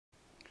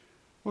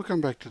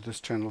Welcome back to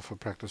this channel for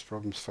practice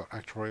problems for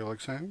actuarial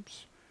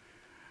exams.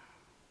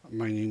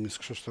 My name is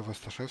Krzysztof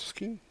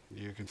Ostaszewski.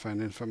 You can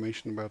find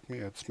information about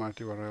me at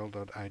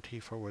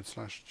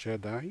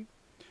smarturl.it/Jedi.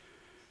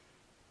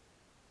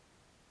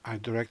 I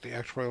direct the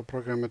actuarial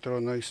program at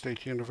Illinois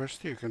State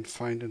University. You can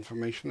find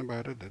information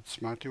about it at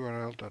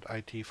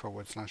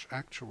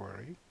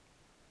smarturl.it/actuary.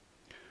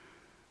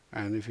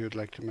 And if you'd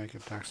like to make a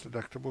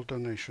tax-deductible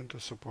donation to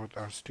support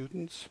our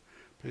students,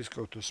 please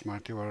go to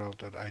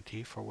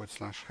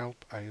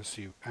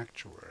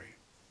smarturl.it/help-ISU-actuary.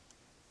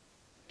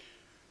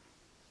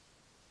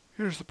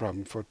 Here's the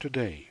problem for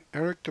today.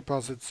 Eric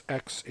deposits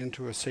X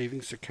into a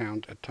savings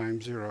account at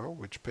time 0,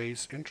 which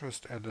pays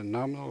interest at a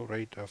nominal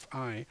rate of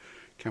I,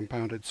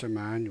 compounded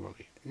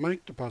semi-annually.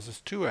 Mike deposits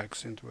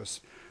 2X into a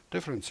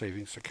different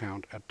savings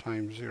account at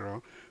time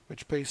 0,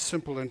 which pays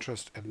simple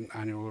interest at an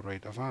annual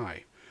rate of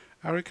I.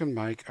 Eric and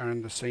Mike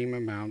earn the same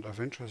amount of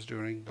interest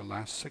during the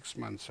last 6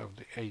 months of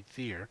the 8th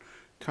year.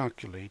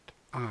 Calculate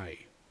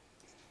I.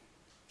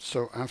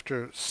 So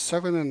after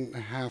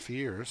 7.5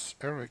 years,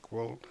 Eric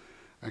will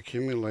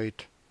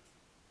accumulate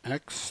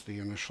X, the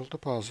initial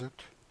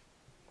deposit,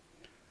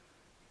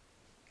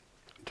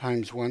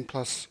 times 1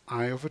 plus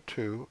I over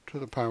 2 to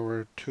the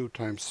power 2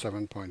 times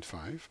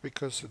 7.5,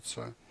 because it's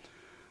a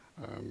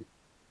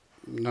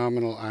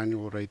nominal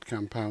annual rate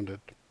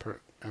compounded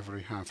per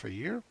every half a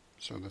year.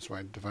 So that's why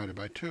I divided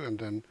by 2, and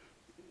then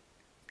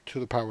to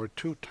the power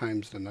 2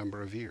 times the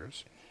number of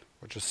years,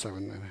 which is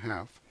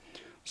 7.5.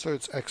 So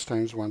it's X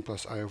times 1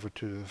 plus I over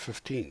 2 to the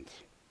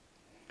 15th.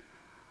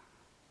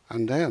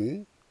 And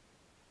then,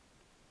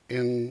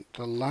 in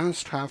the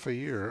last half a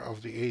year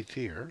of the 8th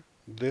year,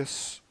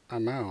 this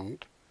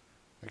amount,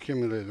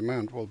 accumulated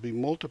amount, will be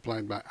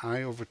multiplied by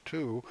I over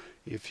 2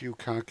 if you're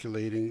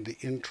calculating the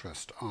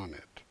interest on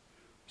it.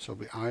 So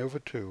the I over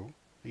 2,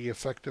 the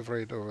effective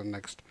rate over the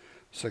next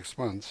 6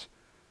 months,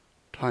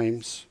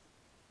 times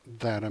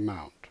that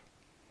amount.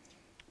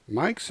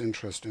 Mike's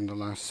interest in the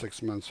last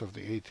 6 months of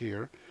the 8th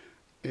year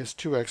is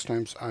 2x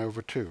times I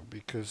over 2,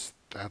 because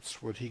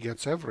that's what he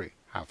gets every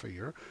half a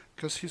year,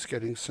 because he's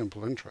getting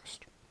simple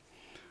interest.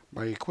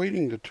 By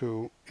equating the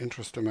two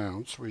interest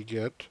amounts, we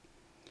get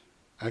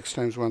x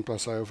times 1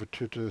 plus I over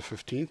 2 to the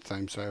 15th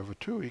times I over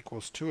 2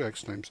 equals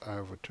 2x times I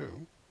over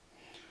 2.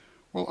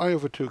 Well, I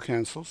over 2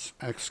 cancels,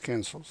 x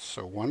cancels,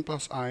 so 1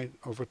 plus I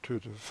over 2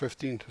 to the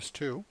 15th is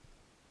 2.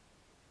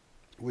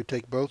 We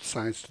take both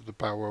sides to the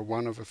power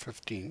 1 over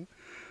 15.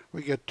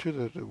 We get 2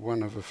 to the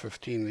 1 over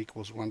 15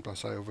 equals 1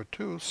 plus I over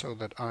 2, so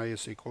that I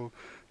is equal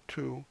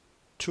to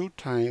 2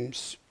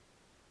 times,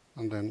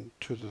 and then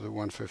 2 to the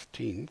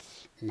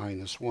 1/15th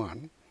minus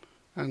 1,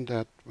 and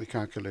that we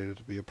calculated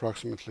to be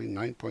approximately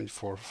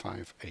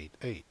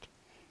 9.4588,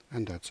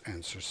 and that's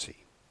answer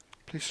C.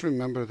 Please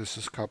remember this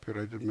is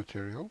copyrighted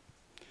material,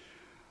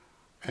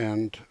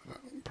 and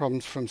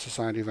problems from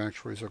Society of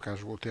Actuaries or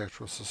Casualty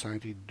Actuarial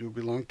Society do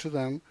belong to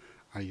them.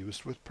 I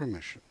used with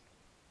permission.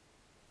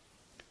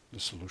 The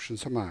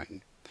solutions are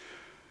mine.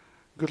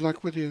 Good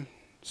luck with your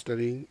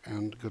studying,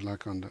 and good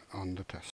luck on the test.